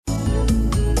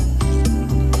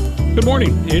Good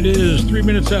morning. It is 3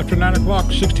 minutes after 9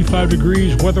 o'clock, 65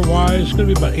 degrees weather-wise. It's going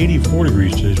to be about 84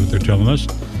 degrees today is what they're telling us.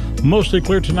 Mostly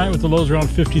clear tonight with the lows around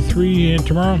 53, and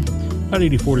tomorrow about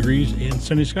 84 degrees and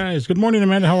sunny skies. Good morning,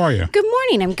 Amanda. How are you? Good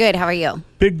morning. I'm good. How are you?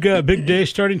 Big day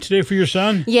starting today for your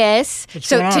son? Yes. What's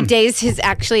so going on? today's his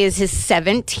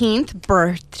 17th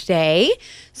birthday.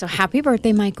 So happy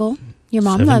birthday, Michael. Your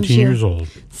mom loves you. 17 years old.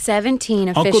 17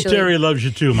 officially. Uncle Terry loves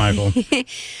you too, Michael.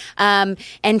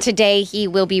 And today he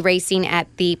will be racing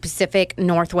at the Pacific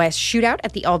Northwest Shootout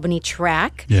at the Albany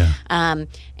track. Yeah.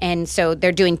 And so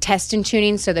they're doing test and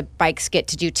tuning, so the bikes get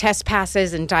to do test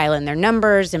passes and dial in their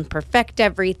numbers and perfect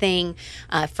everything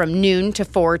from noon to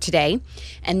 4 today.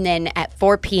 And then at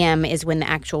 4 p.m. is when the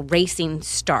actual racing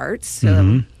starts.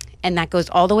 So, and that goes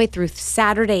all the way through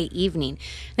Saturday evening.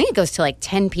 I think it goes to like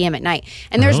 10 p.m. at night.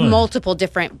 And there's Really? multiple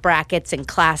different brackets and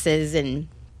classes and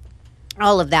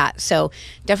all of that. So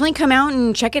definitely come out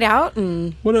and check it out.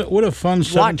 And What a fun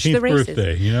Watch the 17th races.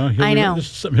 birthday. You know, I know. This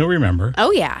is something he'll remember.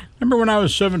 oh, yeah. Remember when I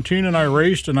was 17 and I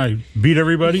raced and I beat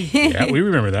everybody? Yeah, we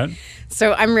remember that.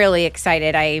 So I'm really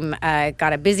excited. I'm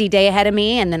got a busy day ahead of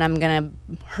me, and then I'm going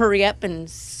to hurry up and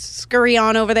scurry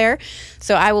on over there.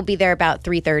 So I will be there about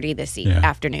 3:30 this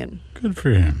afternoon. Good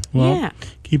for him. Well, Yeah.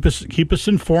 keep us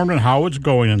informed on how it's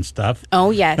going and stuff.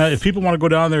 Oh, yes. Now, if people want to go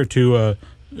down there to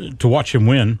watch him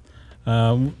win,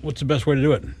 what's the best way to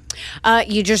do it?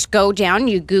 You just go down,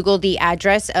 you Google the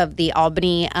address of the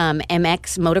Albany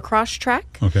MX motocross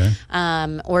track. Okay.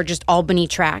 Or just Albany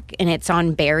track, and it's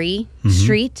on Berry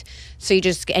Street. So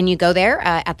you go there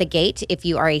at the gate. If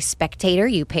you are a spectator,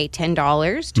 you pay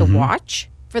 $10 to watch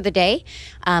for the day,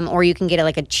 or you can get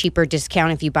a cheaper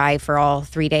discount if you buy for all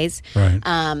 3 days.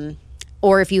 Right.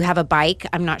 Or if you have a bike,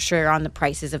 I'm not sure on the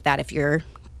prices of that if you're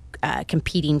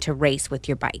competing to race with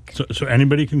your bike. So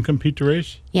anybody can compete to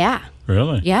race? Yeah.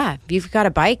 Really? Yeah, if you've got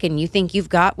a bike and you think you've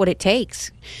got what it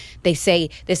takes, they say,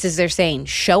 this is their saying,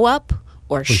 show up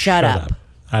or shut up.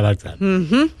 I like that.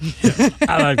 Yeah,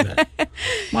 I like that.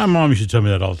 My mom used to tell me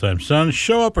that all the time. Son,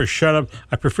 show up or shut up.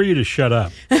 I prefer you to shut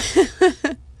up.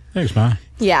 Thanks, Ma.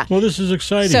 Yeah. Well, this is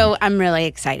exciting. So I'm really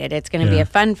excited. It's going to be a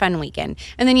fun weekend.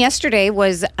 And then yesterday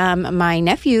was my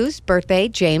nephew's birthday,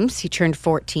 James. He turned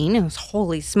 14. It was,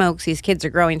 holy smokes, these kids are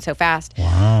growing so fast.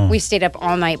 Wow. We stayed up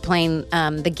all night playing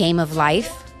the Game of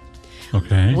Life.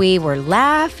 Okay. We were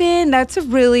laughing. That's a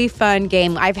really fun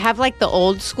game. I have the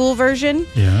old school version.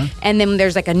 Yeah. And then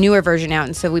there's a newer version out.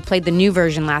 And so we played the new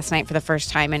version last night for the first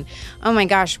time. And oh my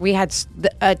gosh, we had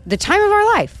the time of our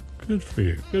life. Good for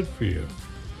you. Good for you.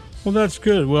 Well, that's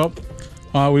good. Well,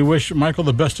 we wish Michael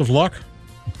the best of luck.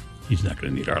 He's not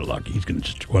going to need our luck. He's going to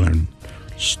just want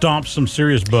to stomp some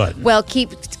serious butt. Well,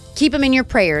 keep him in your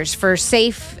prayers for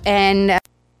safe and...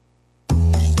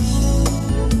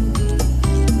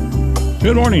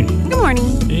 Good morning. Good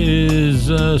morning. It is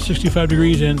 65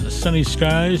 degrees and sunny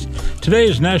skies. Today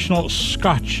is National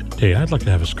Scotch Day. I'd like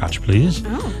to have a scotch, please.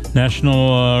 Oh.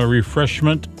 National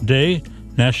Refreshment Day.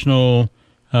 National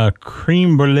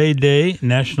Creme Brulee Day.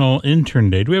 National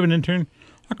Intern Day. Do we have an intern?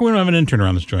 How come we don't have an intern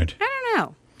around this joint? I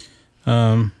don't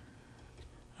know.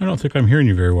 I don't think I'm hearing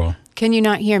you very well. Can you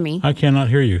not hear me? I cannot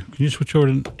hear you. Can you switch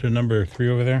over to number 3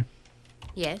 over there?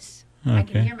 Yes. Okay. I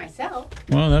can hear myself.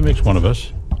 Well, that makes one of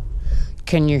us.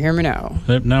 Can you hear me now?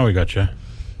 Now we got you.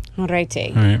 All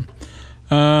righty. All right.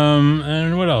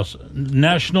 And what else?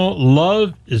 National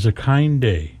Love is a Kind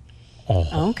Day.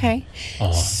 Oh. Okay.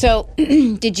 So,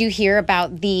 did you hear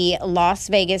about the Las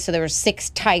Vegas? So there were 6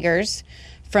 tigers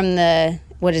from the,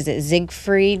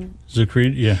 Siegfried?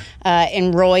 Siegfried, yeah.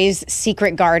 In Roy's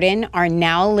Secret Garden are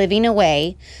now living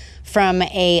away from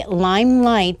a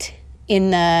limelight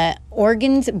in the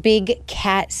Oregon's Big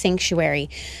Cat Sanctuary.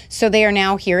 So they are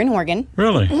now here in Oregon.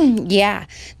 Really? Yeah.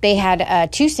 They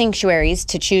had 2 sanctuaries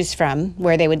to choose from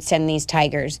where they would send these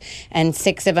tigers, and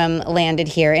 6 of them landed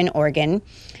here in Oregon.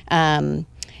 And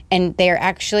they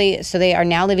are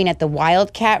now living at the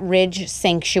Wildcat Ridge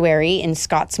Sanctuary in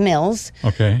Scotts Mills.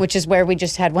 Okay. Which is where we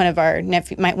just had one of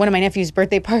my nephew's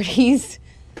birthday parties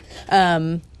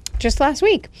just last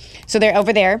week. So they're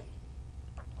over there.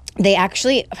 They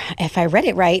actually, if I read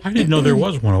it right, I didn't know there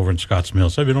was one over in Scotts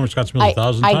Mills. I've been over in Scotts Mills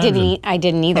 1,000 times. I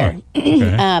didn't either. Oh,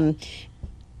 okay.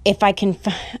 If I can,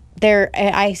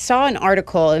 I saw an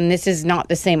article, and this is not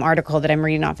the same article that I'm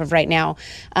reading off of right now.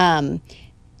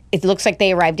 It looks like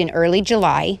they arrived in early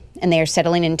July, and they are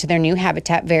settling into their new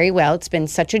habitat very well. It's been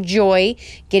such a joy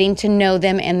getting to know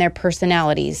them and their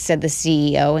personalities, said the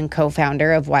CEO and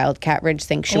co-founder of Wildcat Ridge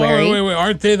Sanctuary. Wait.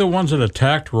 Aren't they the ones that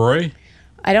attacked Roy?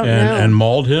 I don't know. And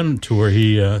mauled him to where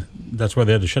he, that's why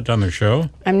they had to shut down their show?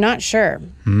 I'm not sure.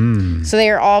 So they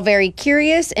are all very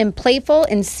curious and playful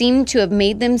and seem to have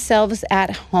made themselves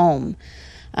at home.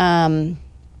 And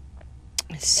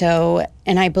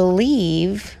I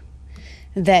believe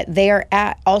that they are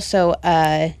at also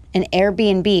an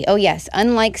Airbnb. Oh, yes.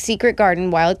 Unlike Secret Garden,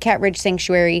 Wildcat Ridge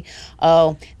Sanctuary,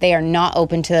 they are not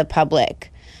open to the public.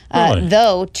 Really?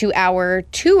 Though 2-hour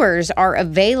tours are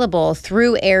available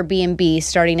through Airbnb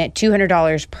starting at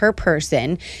 $200 per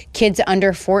person. Kids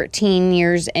under 14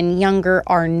 years and younger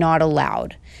are not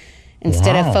allowed.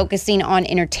 Instead of focusing on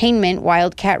entertainment,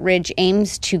 Wildcat Ridge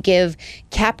aims to give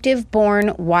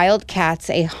captive-born wildcats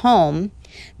a home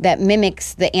that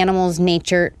mimics the animal's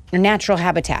natural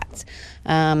habitats.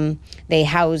 They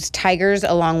house tigers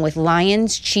along with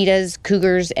lions, cheetahs,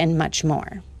 cougars, and much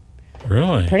more.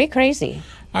 Really? Pretty crazy.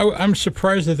 I'm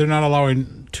surprised that they're not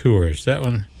allowing tours. That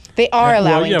one. They are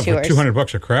allowing tours. tours. For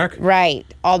 $200 a crack? Right.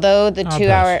 Although the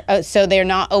 2-hour, so they're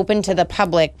not open to the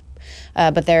public,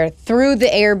 but they're through the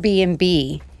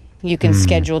Airbnb. You can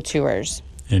schedule tours.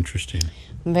 Interesting.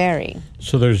 Very.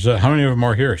 So there's, how many of them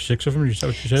are here? 6 of them? Is that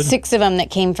what you said? 6 of them that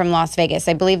came from Las Vegas.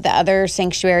 I believe the other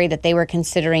sanctuary that they were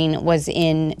considering was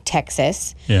in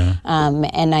Texas. Yeah. And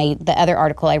the other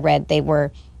article I read,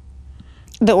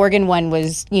 the Oregon one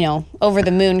was, over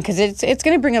the moon because it's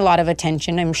going to bring a lot of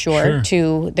attention, I'm sure,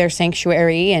 to their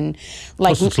sanctuary. And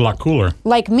plus it's a lot cooler.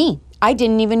 Like me. I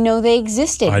didn't even know they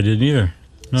existed. I didn't either.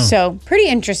 No. So, pretty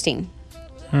interesting.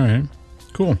 All right.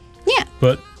 Cool. Yeah.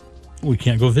 But we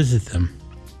can't go visit them.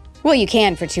 Well, you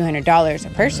can for $200 a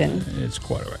person. It's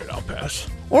quite all right. I'll pass.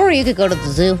 Or you could go to the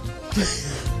zoo.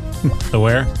 The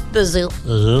where? The zoo.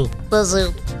 The zoo. The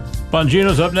zoo.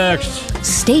 Bongino's up next.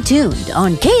 Stay tuned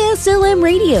on KSLM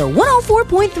Radio,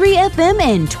 104.3 FM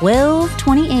and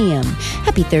 1220 AM.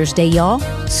 Happy Thursday, y'all.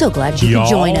 So glad you could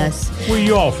join us. Where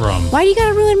y'all from? Why do you got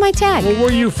to ruin my tag? Well,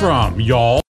 where you from, y'all?